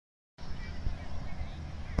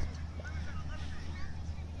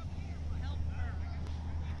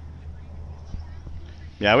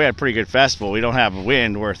Yeah, we had a pretty good festival. We don't have a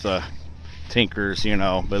wind worth tinkers, you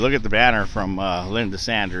know. But look at the banner from Linda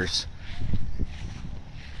Sanders.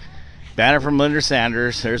 Banner from Linda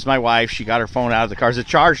Sanders. There's my wife. She got her phone out of the car. Is it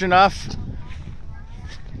charged enough?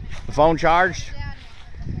 The phone charged?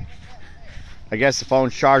 I guess the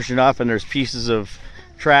phone's charged enough, and there's pieces of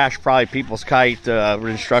trash, probably people's kite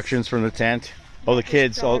instructions from the tent. Oh, the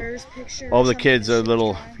kids. Oh, the kids are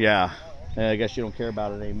little, yeah. I guess you don't care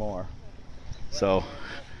about it anymore. So.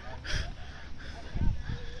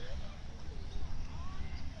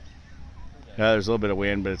 Yeah, there's a little bit of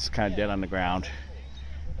wind, but it's kind of dead on the ground.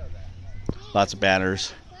 Lots of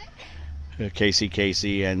banners.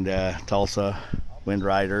 Casey and Tulsa Wind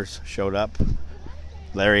Riders showed up.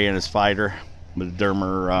 Larry and his fighter with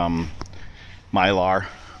Dermer Mylar.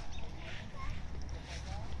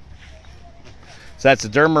 So that's a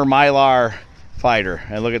Dermer Mylar fighter.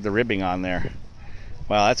 And look at the ribbing on there.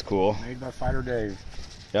 Wow, that's cool. Made by Fighter Dave.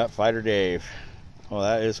 Yep, Fighter Dave. Oh,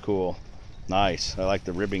 that is cool. Nice. I like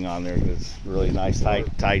the ribbing on there. It's really nice,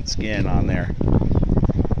 tight skin on there.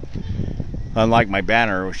 Unlike my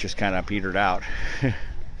banner, which just kind of petered out.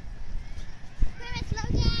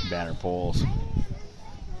 Banner poles.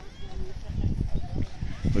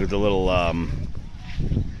 Look at the little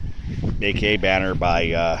AKA banner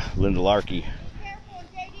by Linda Larkey.